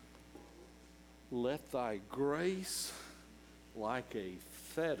Let thy grace like a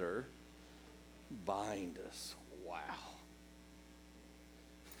fetter bind us. Wow.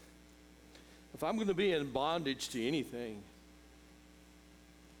 If I'm going to be in bondage to anything,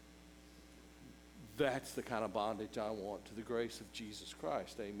 that's the kind of bondage I want, to the grace of Jesus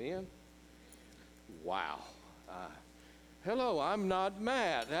Christ. Amen? Wow. Hello, I'm not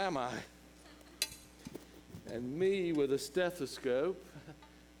Matt, am I? And me with a stethoscope.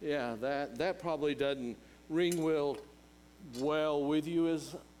 Yeah, that probably doesn't ring well with you.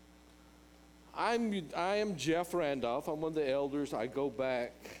 As I am Jeff Randolph. I'm one of the elders. I go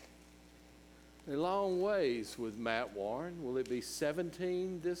back a long ways with Matt Warren. Will it be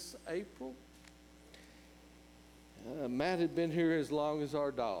 17 this April? Matt had been here as long as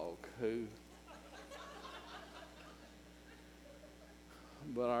our dog,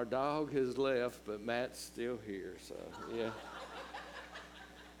 but our dog has left, but Matt's still here, so yeah.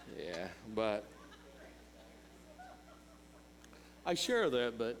 Yeah, but I share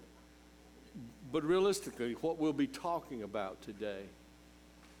that, but realistically, what we'll be talking about today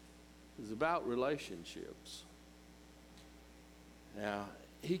is about relationships. Now,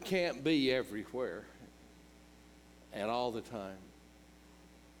 he can't be everywhere and all the time.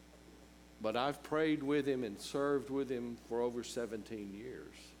 But I've prayed with him and served with him for over 17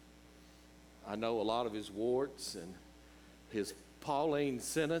 years. I know a lot of his warts and his Pauline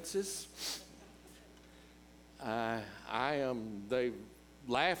sentences. They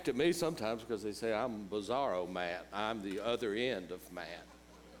laughed at me sometimes because they say I'm Bizarro Matt. I'm the other end of Matt.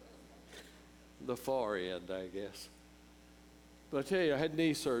 The far end, I guess. But I tell you, I had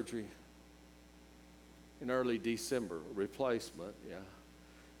knee surgery in early December, replacement,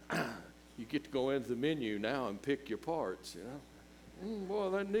 yeah. You get to go into the menu now and pick your parts, you know. Boy,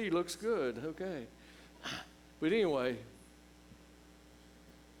 that knee looks good, okay. But anyway,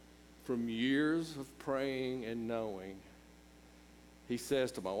 from years of praying and knowing, he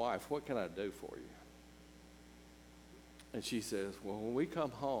says to my wife, "What can I do for you?" And she says, "Well, when we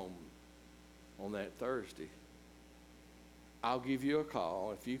come home on that Thursday, I'll give you a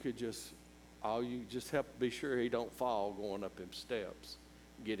call. If you could just help be sure he don't fall going up them steps,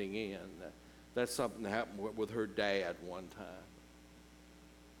 getting in." That's something that happened with her dad one time.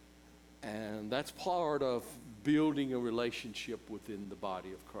 And that's part of building a relationship within the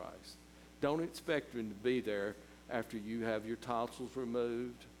body of Christ. Don't expect him to be there after you have your tonsils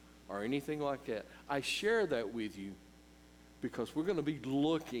removed or anything like that. I share that with you because we're going to be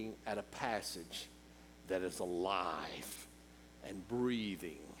looking at a passage that is alive and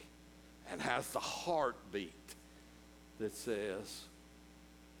breathing and has the heartbeat that says,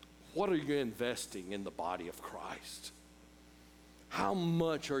 what are you investing in the body of Christ? How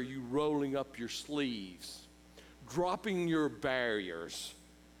much are you rolling up your sleeves, dropping your barriers,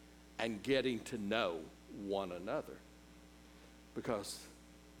 and getting to know one another? Because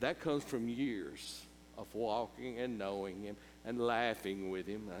that comes from years of walking and knowing him and laughing with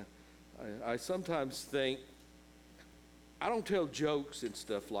him. I sometimes think, I don't tell jokes and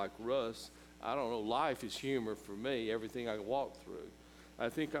stuff like Russ. I don't know, life is humor for me, everything I walk through. I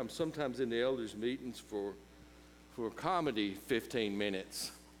think I'm sometimes in the elders' meetings for comedy 15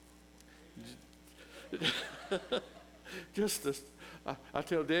 minutes. I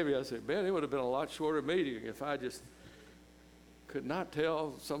tell Debbie, I said, man, it would have been a lot shorter meeting if I just could not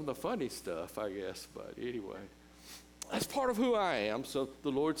tell some of the funny stuff, I guess. But anyway, that's part of who I am. So the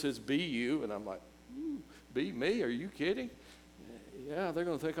Lord says, be you. And I'm like, be me? Are you kidding? Yeah, they're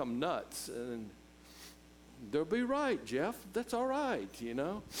going to think I'm nuts. And they'll be right, Jeff. That's all right, you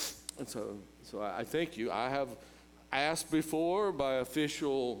know. And so I thank you. I have asked before by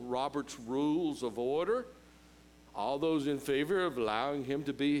official Robert's Rules of Order, all those in favor of allowing him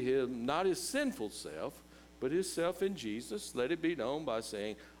to be not his sinful self, but his self in Jesus, let it be known by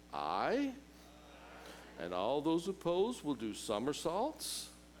saying, aye. And all those opposed will do somersaults.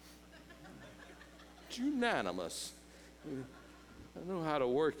 It's unanimous. I know how to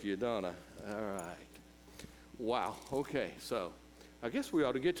work you, don't I? All right. Wow. Okay, so I guess we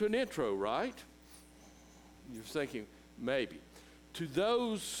ought to get to an intro, right? You're thinking, maybe. To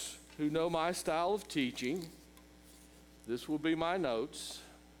those who know my style of teaching, this will be my notes.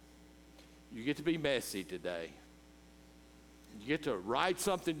 You get to be messy today. You get to write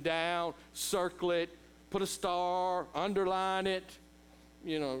something down, circle it, put a star, underline it,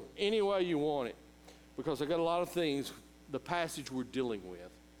 any way you want it. Because I got a lot of things, the passage we're dealing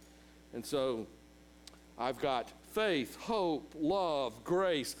with. And so I've got faith, hope, love,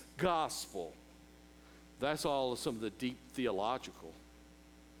 grace, gospel. That's all of some of the deep theological.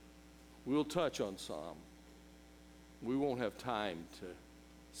 We'll touch on some. We won't have time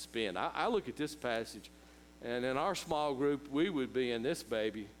spend. I look at this passage, and in our small group, we would be in this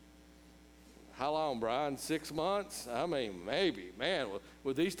baby. How long, Brian? 6 months? I mean, maybe. Man,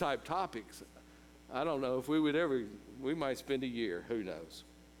 with these type topics, I don't know if we would ever, we might spend a year. Who knows?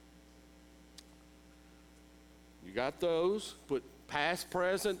 You got those? Put past,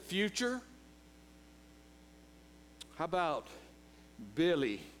 present, future. How about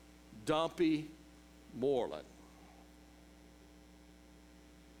Billy Dumpy Moreland?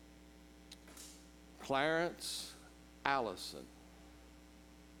 Clarence Allison.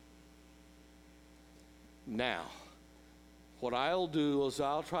 Now, what I'll do is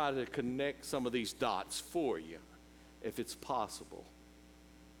I'll try to connect some of these dots for you, if it's possible.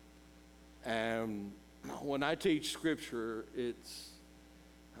 And when I teach Scripture, it's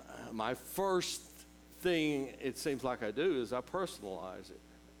my first thing, it seems like I do, is I personalize it.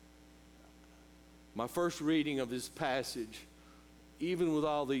 My first reading of this passage, even with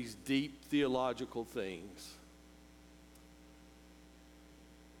all these deep theological things,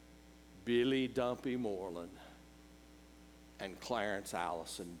 Billy Dumpy Moreland and Clarence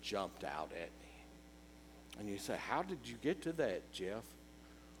Allison jumped out at me. And you say, how did you get to that, Jeff?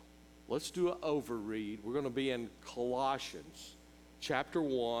 Let's do an overread. We're going to be in Colossians chapter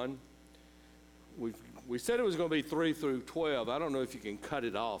 1. We said it was going to be 3 through 12. I don't know if you can cut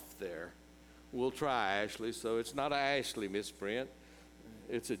it off there. We'll try, Ashley. So it's not an Ashley misprint.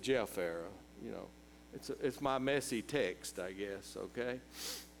 It's a Jeff error. You know, it's my messy text, I guess, okay?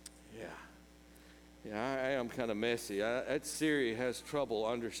 Yeah, I am kind of messy. That Siri has trouble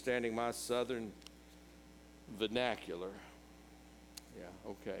understanding my southern vernacular.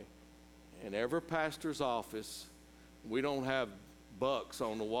 Yeah, okay. In every pastor's office, we don't have bucks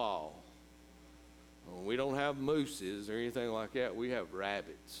on the wall. We don't have mooses or anything like that. We have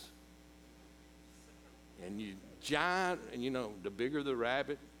rabbits. And and you know, the bigger the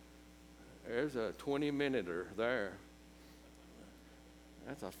rabbit, there's a 20-minuter there.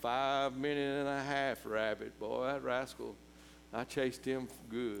 That's a 5.5-minute rabbit. Boy, that rascal, I chased him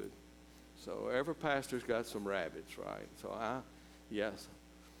good. So every pastor's got some rabbits, right? So yes,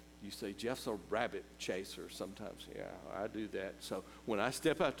 you say, Jeff's a rabbit chaser sometimes. Yeah, I do that. So when I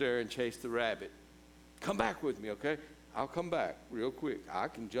step out there and chase the rabbit, come back with me, okay? I'll come back real quick. I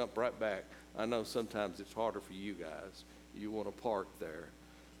can jump right back. I know sometimes it's harder for you guys. You want to park there.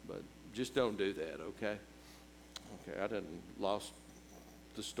 But just don't do that, okay? Okay, I done lost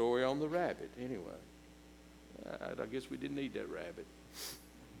the story on the rabbit. Anyway, I guess we didn't need that rabbit.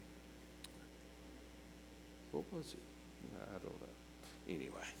 What was it? I don't know.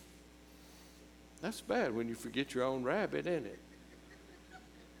 Anyway, that's bad when you forget your own rabbit, isn't it?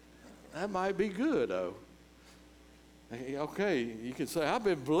 That might be good, though. Okay, you can say, I've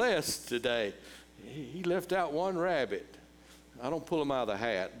been blessed today. He left out one rabbit. I don't pull them out of the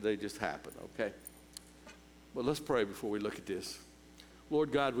hat. They just happen, okay? But let's pray before we look at this.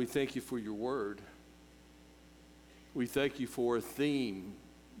 Lord God, we thank you for your word. We thank you for a theme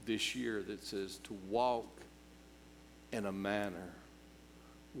this year that says to walk in a manner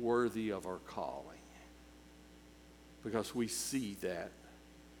worthy of our calling. Because we see that.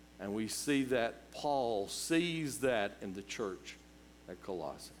 And we see that Paul sees that in the church at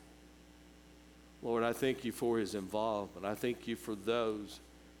Colossae. Lord, I thank you for his involvement. I thank you for those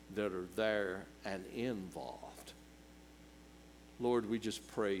that are there and involved. Lord, we just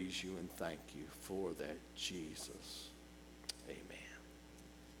praise you and thank you for that, Jesus. Amen.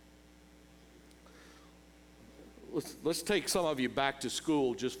 Let's take some of you back to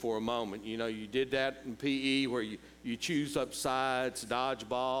school just for a moment. You know, you did that in PE where you choose up sides,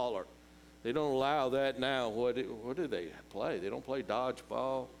 dodgeball, or they don't allow that now. What do they play? They don't play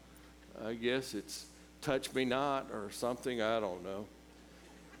dodgeball. I guess it's touch me not or something. I don't know.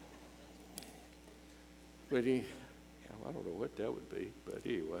 But I don't know what that would be, but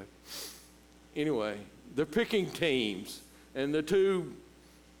anyway, they're picking teams, and the two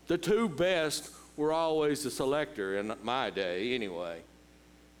best were always the selector in my day, anyway.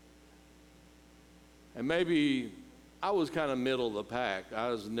 And maybe I was kind of middle of the pack. I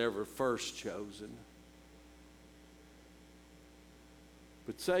was never first chosen.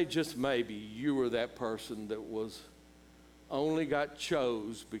 But say just maybe you were that person that only got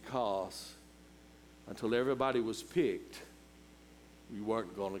chose because until everybody was picked, you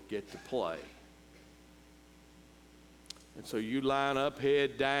weren't going to get to play. And so you line up,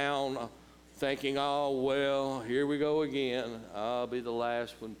 head down, thinking, oh, well, here we go again. I'll be the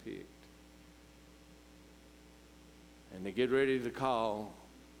last one picked. And they get ready to call,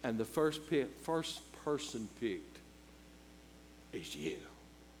 and the first person picked is you.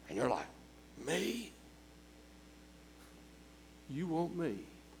 And you're like, me? You want me?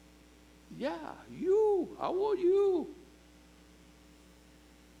 Yeah, you. I want you.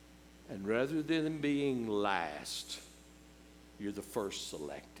 And rather than being last, you're the first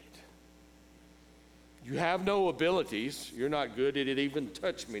selected. You have no abilities. You're not good at it. Even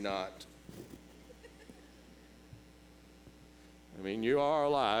touch me not. I mean, you are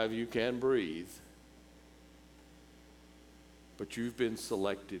alive. You can breathe. But you've been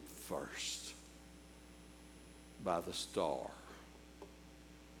selected first by the star.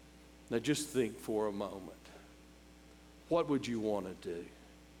 Now just think for a moment. What would you want to do?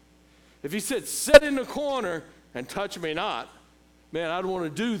 If he said, sit in the corner and touch me not, man, I'd want to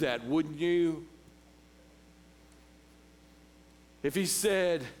do that, wouldn't you? If he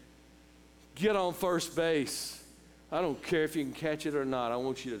said, get on first base, I don't care if you can catch it or not, I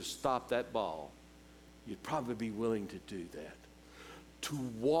want you to stop that ball, you'd probably be willing to do that. To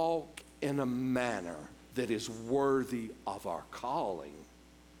walk in a manner that is worthy of our calling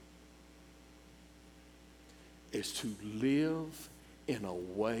is to live in a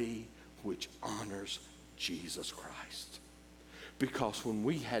way which honors Jesus Christ. Because when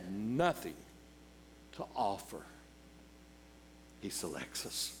we had nothing to offer, he selects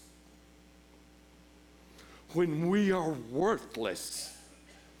us. When we are worthless,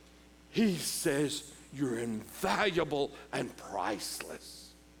 he says, you're invaluable and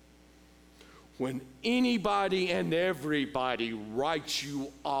priceless. When anybody and everybody writes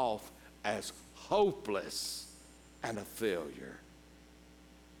you off as hopeless and a failure,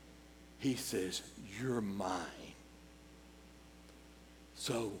 he says, you're mine.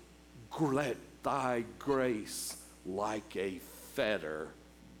 So let thy grace like a fetter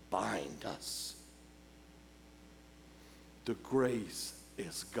bind us. The grace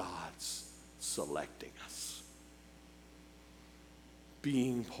is God's selecting us.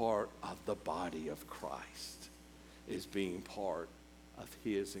 Being part of the body of Christ is being part of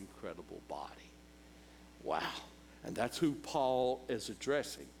his incredible body. Wow. And that's who Paul is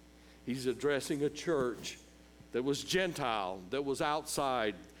addressing. He's addressing a church that was Gentile, that was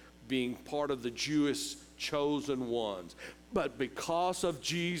outside being part of the Jewish chosen ones. But because of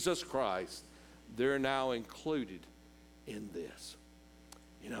Jesus Christ, they're now included in this.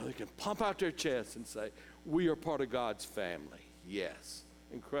 You know, they can pump out their chests and say, we are part of God's family. Yes.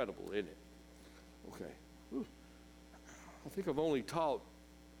 Incredible, isn't it? Okay. Whew. I think I've only taught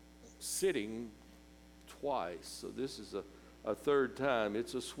sitting twice, so this is a third time.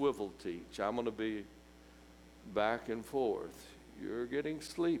 It's a swivel teach. I'm going to be back and forth. You're getting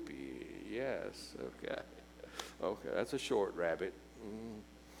sleepy. Yes. Okay. Okay, that's a short rabbit.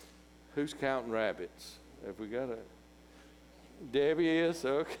 Who's counting rabbits? Have we got a... Debbie is?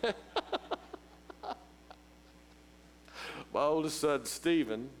 Okay. My oldest son,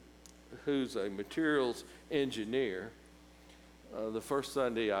 Stephen, who's a materials engineer, the first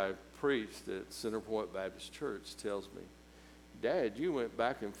Sunday I preached at Center Point Baptist Church, tells me, Dad, you went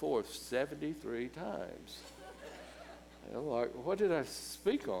back and forth 73 times. And I'm like, what did I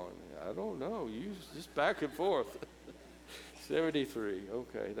speak on? I don't know. You just back and forth. 73.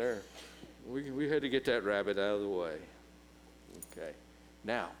 Okay, there. We had to get that rabbit out of the way. Okay.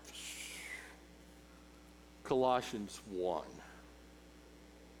 Now, Colossians 1,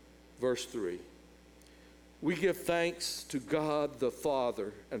 verse 3. We give thanks to God the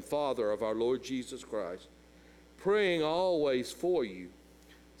Father and Father of our Lord Jesus Christ, praying always for you,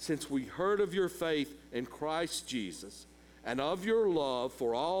 since we heard of your faith in Christ Jesus and of your love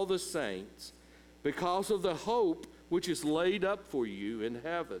for all the saints, because of the hope which is laid up for you in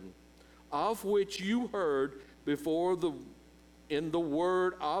heaven, of which you heard before in the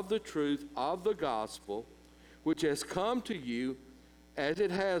word of the truth of the gospel, which has come to you, as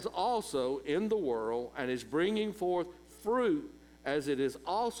it has also in the world, and is bringing forth fruit, as it is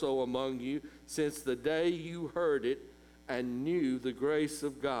also among you, since the day you heard it and knew the grace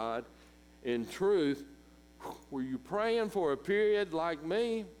of God in truth. Were you praying for a period like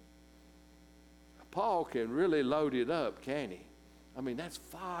me? Paul can really load it up, can't he? I mean, that's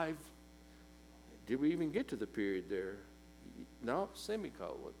 5. Did we even get to the period there? No,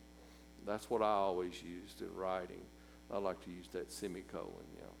 semicolon. That's what I always used in writing. I like to use that semicolon,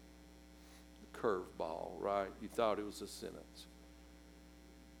 you know. The curveball, right? You thought it was a sentence.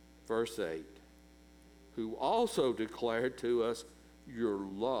 Verse 8. Who also declared to us your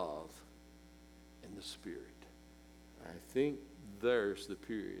love in the Spirit. I think there's the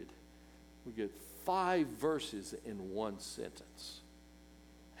period. We get 5 verses in one sentence.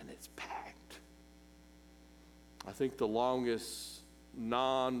 And it's packed. I think the longest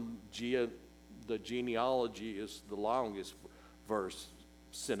the genealogy is the longest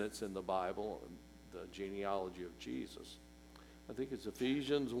sentence in the Bible, the genealogy of Jesus. I think it's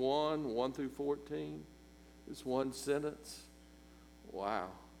Ephesians 1 through 14. It's one sentence. Wow.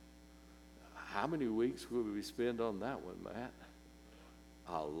 How many weeks will we spend on that one, Matt?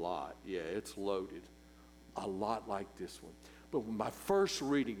 A lot. Yeah, it's loaded. A lot like this one. But my first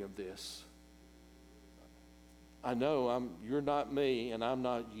reading of this, I know you're not me and I'm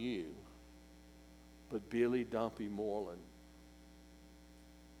not you, but Billy Dumpy Moreland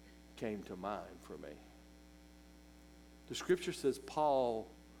came to mind for me. The scripture says Paul,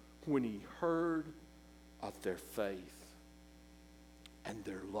 when he heard of their faith and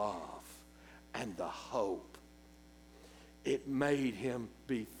their love and the hope, it made him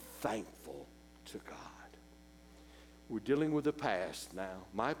be thankful to God. We're dealing with the past now,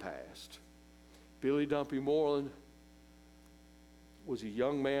 my past. Billy Dumpy Moreland was a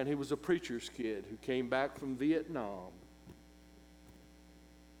young man. He was a preacher's kid who came back from Vietnam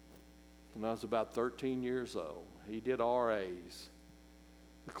when I was about 13 years old. He did RAs.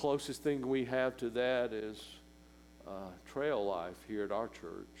 The closest thing we have to that is Trail Life here at our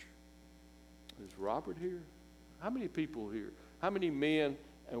church. Is Robert here? How many people here? How many men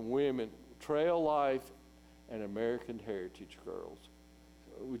and women? Trail Life and American Heritage Girls.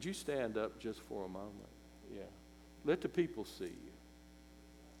 Would you stand up just for a moment? Yeah. Let the people see you.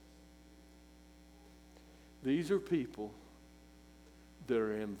 These are people that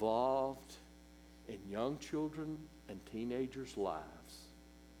are involved in young children and teenagers' lives,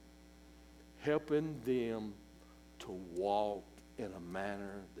 helping them to walk in a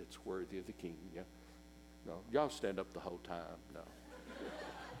manner that's worthy of the King. Yeah? No, y'all stand up the whole time. No.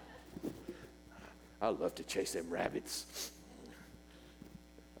 I love to chase them rabbits.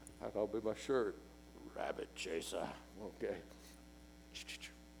 That'll be my shirt. Rabbit chaser. Okay.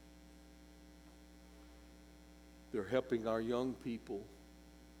 They're helping our young people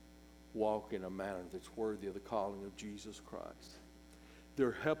walk in a manner that's worthy of the calling of Jesus Christ.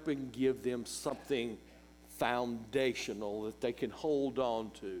 They're helping give them something foundational that they can hold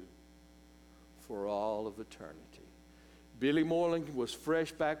on to for all of eternity. Billy Moreland was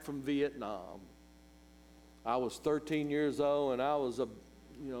fresh back from Vietnam. I was 13 years old and I was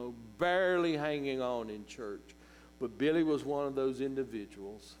barely hanging on in church. But Billy was one of those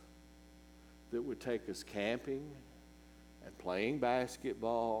individuals that would take us camping and playing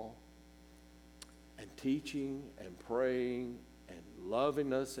basketball and teaching and praying and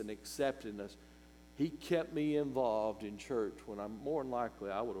loving us and accepting us. He kept me involved in church when more than likely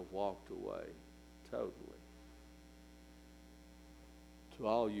I would have walked away totally. To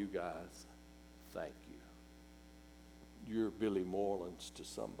all you guys, thank you. You're Billy Morelands to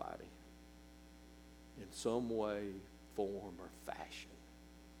somebody in some way, form, or fashion.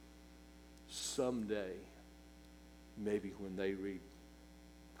 Someday, maybe when they read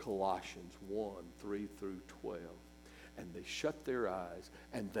Colossians 1:3 through 12, and they shut their eyes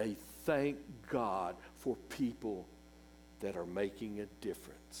and they thank God for people that are making a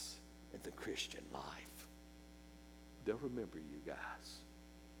difference in the Christian life, they'll remember you guys.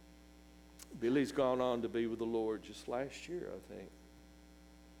 Billy's gone on to be with the Lord just last year, I think.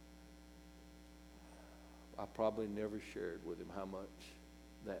 I probably never shared with him how much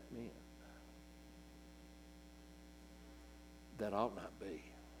that meant. That ought not be.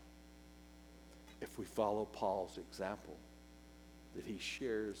 If we follow Paul's example that he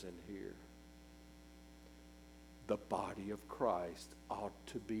shares in here, the body of Christ ought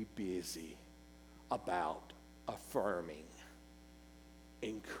to be busy about affirming,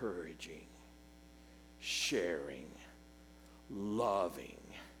 encouraging, sharing, loving,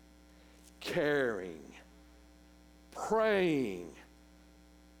 caring, praying,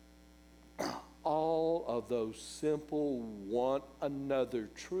 all of those simple one another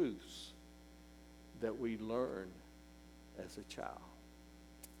truths that we learn as a child.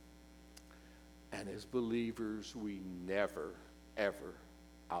 And as believers, we never, ever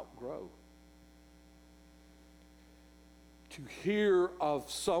outgrow. To hear of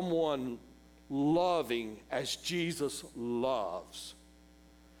someone loving as Jesus loves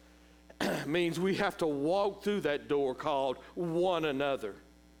means we have to walk through that door called one another.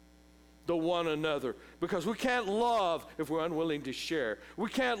 The one another. Because we can't love if we're unwilling to share. We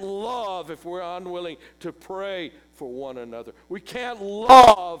can't love if we're unwilling to pray for one another. We can't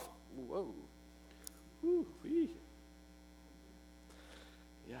love. Whoa. Woo-wee.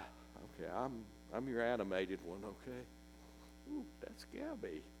 Yeah, okay. I'm your animated one, okay? Ooh, that's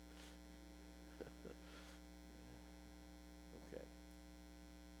Gabby. Okay.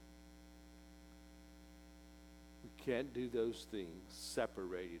 We can't do those things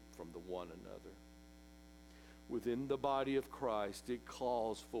separated from the one another. Within the body of Christ, it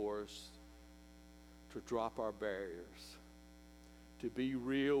calls for us to drop our barriers, to be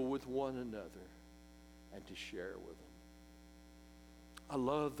real with one another and to share with them. I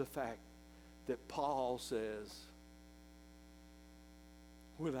love the fact that Paul says,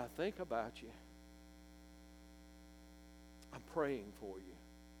 when I think about you, I'm praying for you,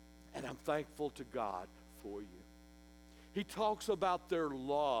 and I'm thankful to God for you. He talks about their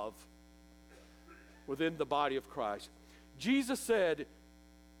love within the body of Christ. Jesus said,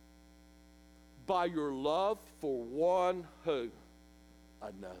 by your love for one who?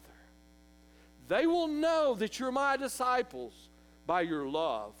 Another. They will know that you're my disciples by your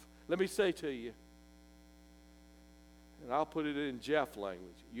love. Let me say to you, and I'll put it in Jeff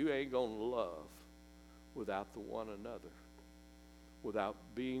language, you ain't going to love without the one another, without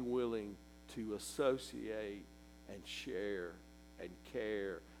being willing to associate and share and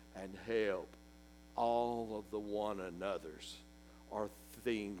care and help. All of the one another's are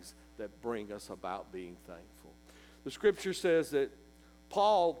things that bring us about being thankful. The scripture says that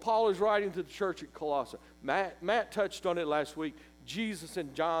Paul is writing to the church at Colossae. Matt touched on it last week. Jesus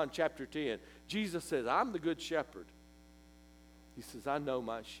in John chapter 10. Jesus says, I'm the good shepherd. He says, I know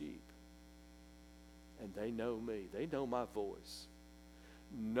my sheep. And they know me. They know my voice.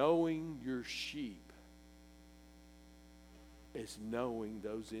 Knowing your sheep is knowing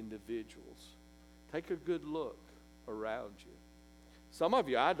those individuals. Take a good look around you. Some of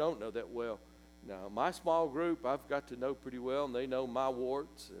you I don't know that well. Now, my small group I've got to know pretty well, and they know my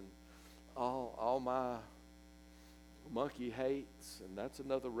warts and all my monkey hates, and that's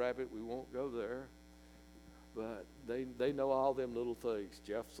another rabbit. We won't go there. But they know all them little things.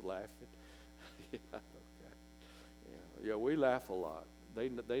 Jeff's laughing. Yeah, okay. Yeah, we laugh a lot.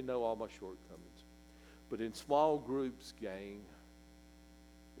 They know all my shortcomings. But in small groups, gang,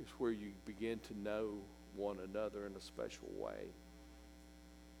 is where you begin to know one another in a special way.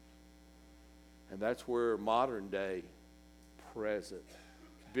 And that's where modern day, present,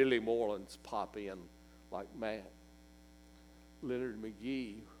 Billy Morelands pop in like Matt. Leonard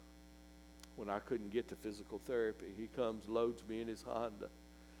McGee, when I couldn't get to physical therapy, he comes, loads me in his Honda.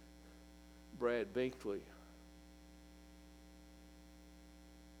 Brad Binkley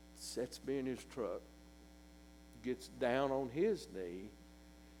sets me in his truck, gets down on his knee,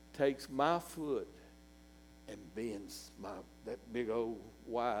 takes my foot and bends that big old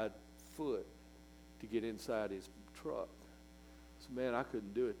wide foot to get inside his truck. So man, I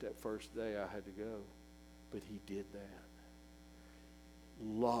couldn't do it that first day I had to go. But he did that.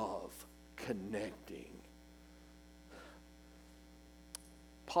 Love, connecting.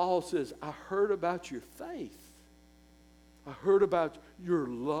 Paul says, I heard about your faith. I heard about your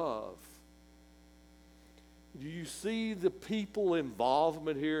love. Do you see the people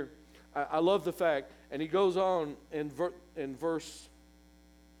involvement here? I love the fact, and he goes on in verse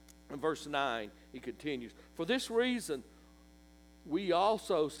 9, he continues, for this reason, we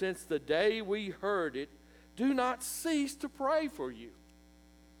also, since the day we heard it, do not cease to pray for you.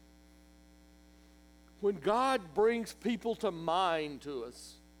 When God brings people to mind to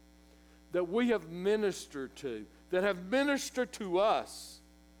us that we have ministered to, that have ministered to us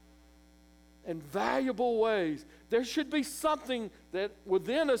in valuable ways, there should be something that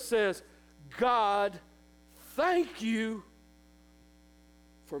within us says, God, thank you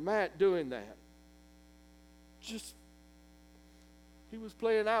for Matt doing that. He was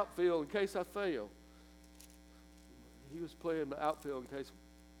playing outfield in case I fail. He was playing outfield in case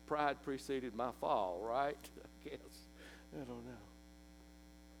pride preceded my fall, right? I guess. I don't know.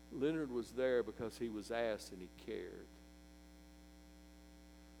 Leonard was there because he was asked and he cared.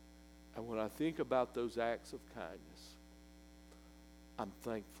 And when I think about those acts of kindness, I'm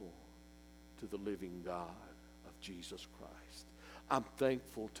thankful to the living God of Jesus Christ. I'm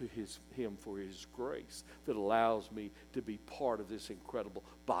thankful to him for his grace that allows me to be part of this incredible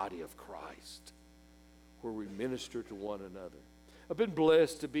body of Christ where we minister to one another. I've been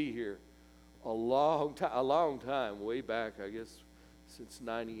blessed to be here a long time, way back, I guess, since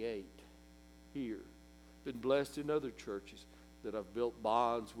 98 here. Been blessed in other churches that I've built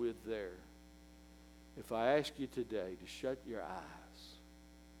bonds with there. If I ask you today to shut your eyes,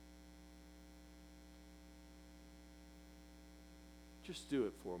 just do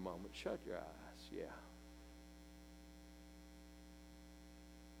it for a moment. Shut your eyes, yeah.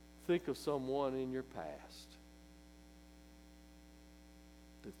 Think of someone in your past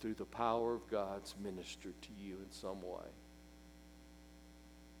that through the power of God's ministered to you in some way.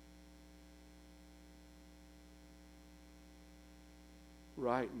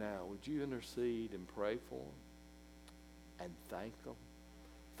 Right now, would you intercede and pray for them and thank them?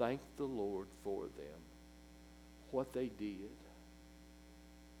 Thank the Lord for them, what they did.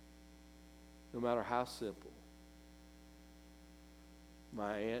 No matter how simple.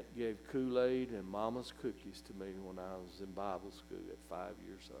 My aunt gave Kool-Aid and Mama's cookies to me when I was in Bible school at 5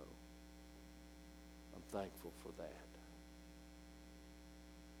 years old. I'm thankful for that.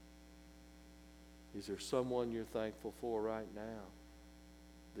 Is there someone you're thankful for right now?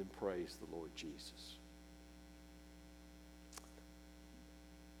 Then praise the Lord Jesus.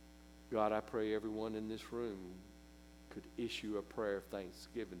 God, I pray everyone in this room could issue a prayer of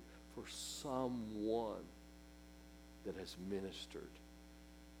thanksgiving for someone that has ministered,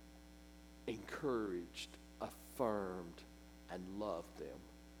 encouraged, affirmed, and loved them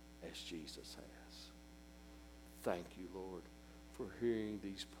as Jesus has. Thank you, Lord, for hearing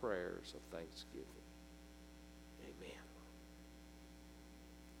these prayers of thanksgiving. Amen.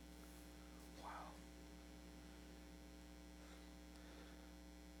 Wow.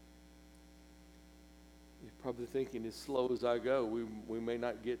 You're probably thinking, as slow as I go, we may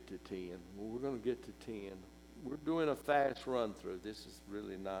not get to 10. Well, we're going to get to 10. We're doing a fast run through. This is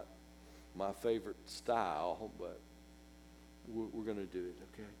really not my favorite style, but we're going to do it,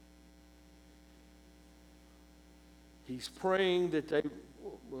 okay? He's praying that they,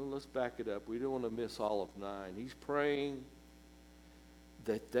 well, let's back it up. We don't want to miss all of 9. He's praying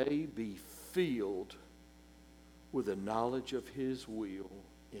that they be filled with the knowledge of his will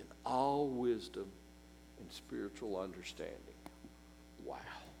in all wisdom and spiritual understanding. Wow.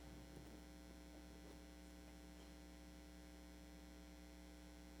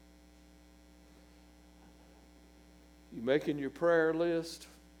 You making your prayer list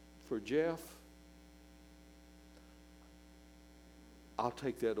for Jeff? I'll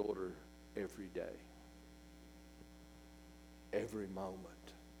take that order every day, every moment.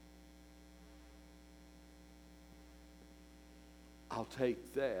 I'll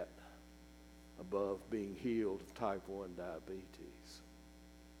take that above being healed of type 1 diabetes.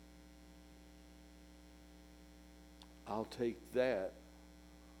 I'll take that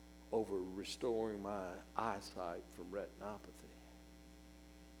over restoring my eyesight from retinopathy.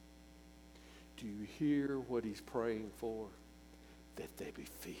 Do you hear what he's praying for? That they be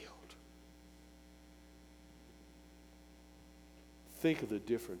filled. Think of the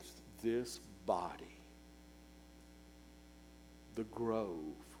difference this body, the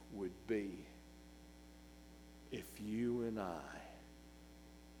grove, would be if you and I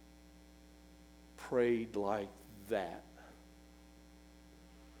prayed like that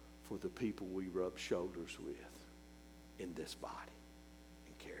for the people we rub shoulders with in this body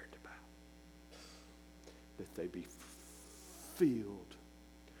and cared about. That they be filled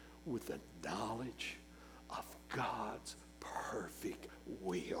with the knowledge of God's perfect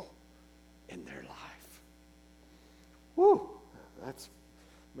will in their life. Woo! That's,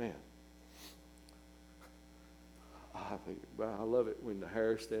 man. I love it when the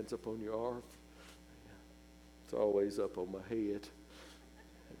hair stands up on your arm. It's always up on my head.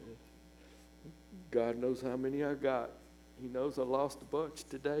 God knows how many I got. He knows I lost a bunch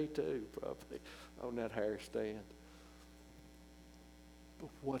today too, probably, on that hair stand. But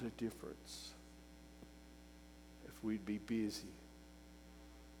what a difference if we'd be busy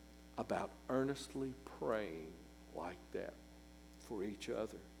about earnestly praying like that for each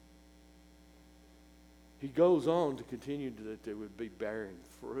other. He goes on to continue that they would be bearing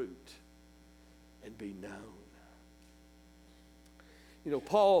fruit and be known. You know,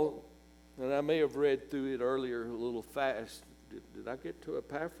 Paul, and I may have read through it earlier a little fast. Did I get to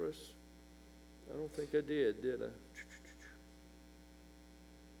Epaphras? I don't think I did I?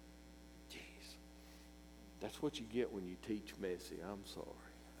 That's what you get when you teach messy. I'm sorry.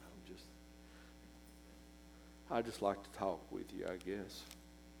 I just like to talk with you, I guess.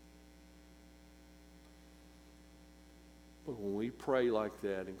 But when we pray like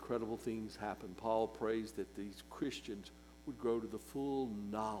that, incredible things happen. Paul prays that these Christians would grow to the full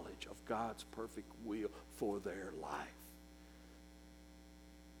knowledge of God's perfect will for their life.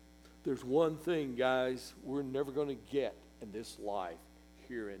 There's one thing, guys, we're never going to get in this life,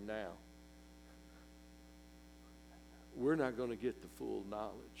 here and now. We're not going to get the full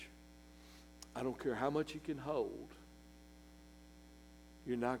knowledge. I don't care how much you can hold.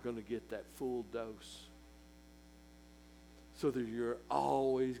 You're not going to get that full dose. So that you're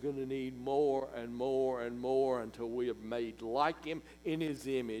always going to need more and more and more until we are made like him in his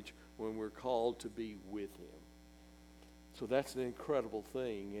image when we're called to be with him. So that's an incredible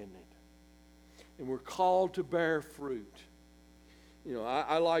thing, isn't it? And we're called to bear fruit. You know,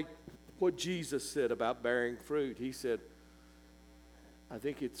 I like what Jesus said about bearing fruit. He said, I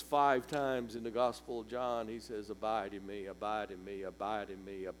think it's 5 times in the Gospel of John, he says, abide in me, abide in me, abide in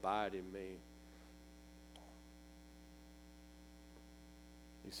me, abide in me.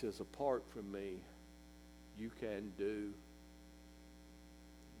 He says, apart from me, you can do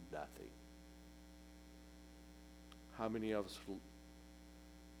nothing. How many of us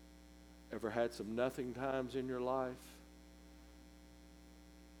ever had some nothing times in your life?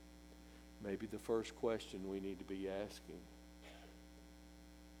 Maybe the first question we need to be asking,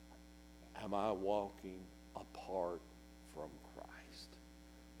 am I walking apart from Christ?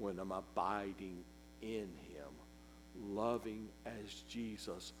 When I'm abiding in Him, loving as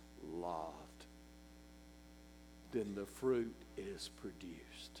Jesus loved, then the fruit is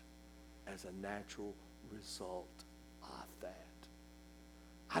produced as a natural result of that.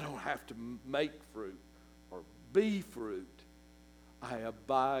 I don't have to make fruit or be fruit. I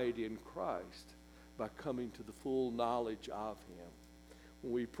abide in Christ by coming to the full knowledge of Him.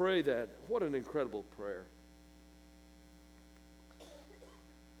 When we pray that, what an incredible prayer.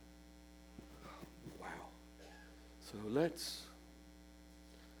 Wow. So let's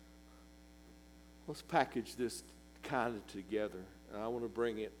package this kind of together. And I want to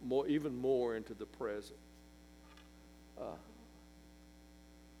bring it even more into the present.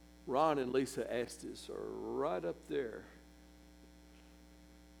 Ron and Lisa Estes are right up there.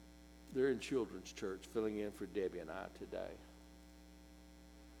 They're in Children's Church, filling in for Debbie and I today.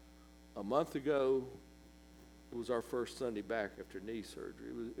 A month ago, it was our first Sunday back after knee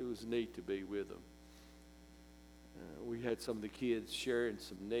surgery. It was neat to be with them. We had some of the kids sharing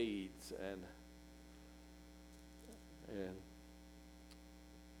some needs, and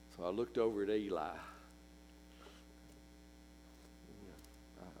so I looked over at Eli.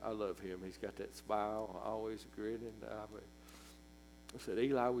 I love him. He's got that smile, always grinning. I said,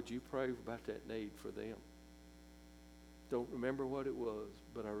 Eli, would you pray about that need for them? Don't remember what it was,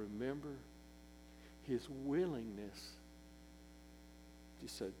 but I remember his willingness. He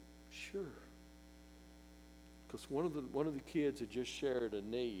said, sure. Because one of the kids had just shared a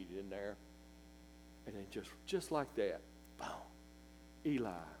need in there, and it just like that, boom,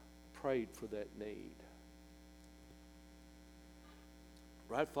 Eli prayed for that need.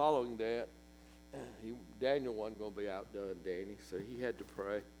 Right following that, Daniel wasn't going to be outdone, Danny, so he had to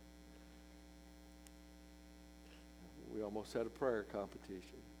pray. We almost had a prayer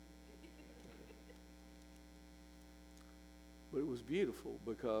competition. But it was beautiful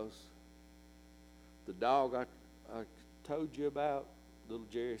because the dog I told you about, little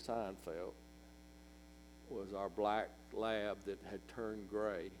Jerry Seinfeld, was our black lab that had turned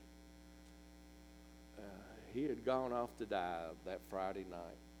gray. He had gone off to die that Friday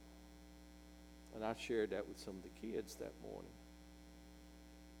night. And I shared that with some of the kids that morning.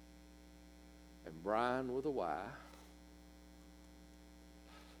 And Brian with a Y,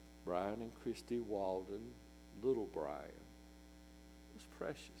 Brian and Christy Walden, little Brian, was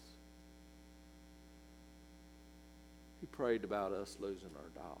precious. He prayed about us losing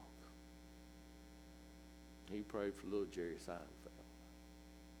our dog. He prayed for little Jerry Seinfeld.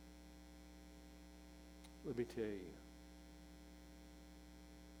 Let me tell you,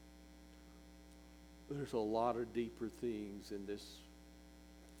 there's a lot of deeper things in this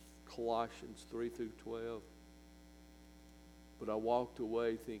Colossians 3 through 12. But I walked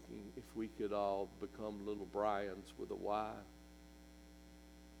away thinking if we could all become little Bryans with a Y,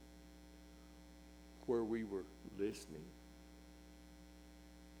 where we were listening,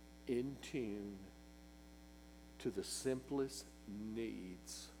 in tune to the simplest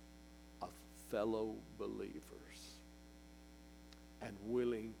needs of fellow believers, and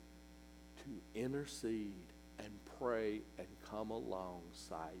willing to intercede and pray and come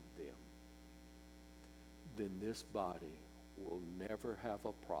alongside them, then this body will never have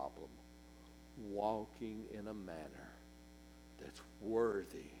a problem walking in a manner that's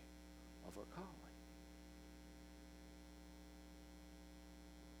worthy of our calling.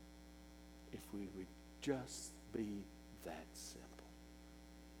 If we would just be that simple.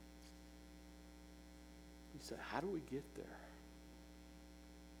 You say, how do we get there?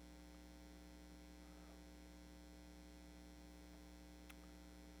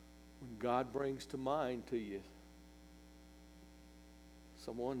 When God brings to mind to you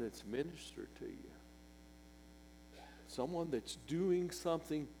someone that's ministered to you, someone that's doing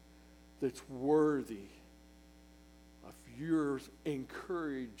something that's worthy of yours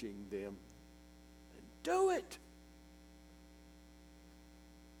encouraging them, then do it.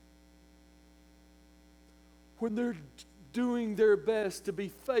 When they're doing their best to be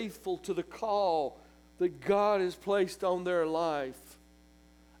faithful to the call that God has placed on their life,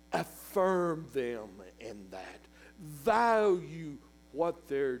 affirm them in that. Value what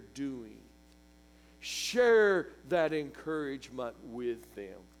they're doing. Share that encouragement with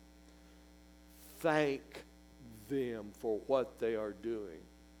them. Thank them for what they are doing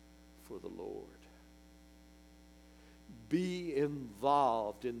for the Lord. Be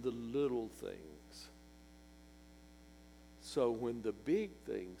involved in the little things. So when the big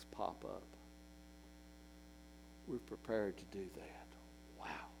things pop up, we're prepared to do that. Wow.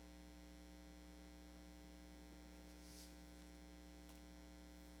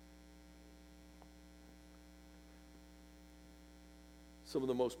 Some of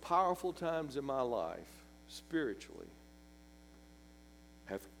the most powerful times in my life, spiritually,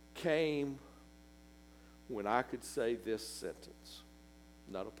 have came when I could say this sentence,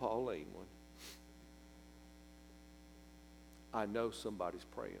 not a Pauline one. I know somebody's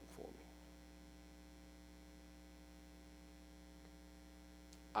praying for me.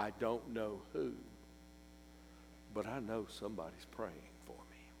 I don't know who, but I know somebody's praying for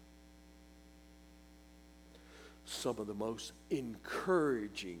me. Some of the most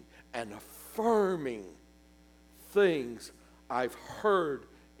encouraging and affirming things I've heard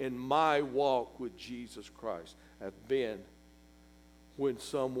in my walk with Jesus Christ have been when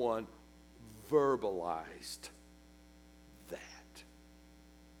someone verbalized that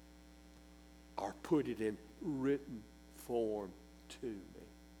or put it in written form to me.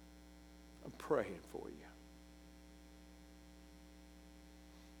 I'm praying for you.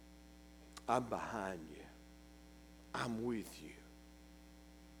 I'm behind you. I'm with you.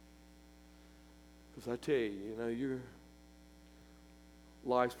 Because I tell you, your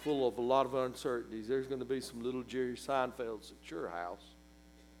life's full of a lot of uncertainties. There's going to be some little Jerry Seinfelds at your house,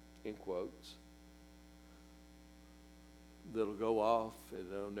 in quotes, that'll go off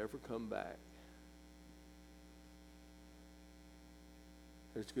and they'll never come back.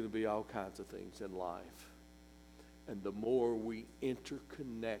 There's going to be all kinds of things in life. And the more we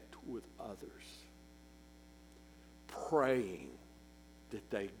interconnect with others, praying that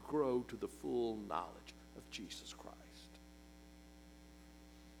they grow to the full knowledge of Jesus Christ,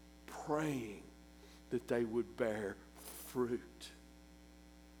 praying that they would bear fruit,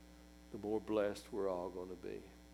 the more blessed we're all going to be.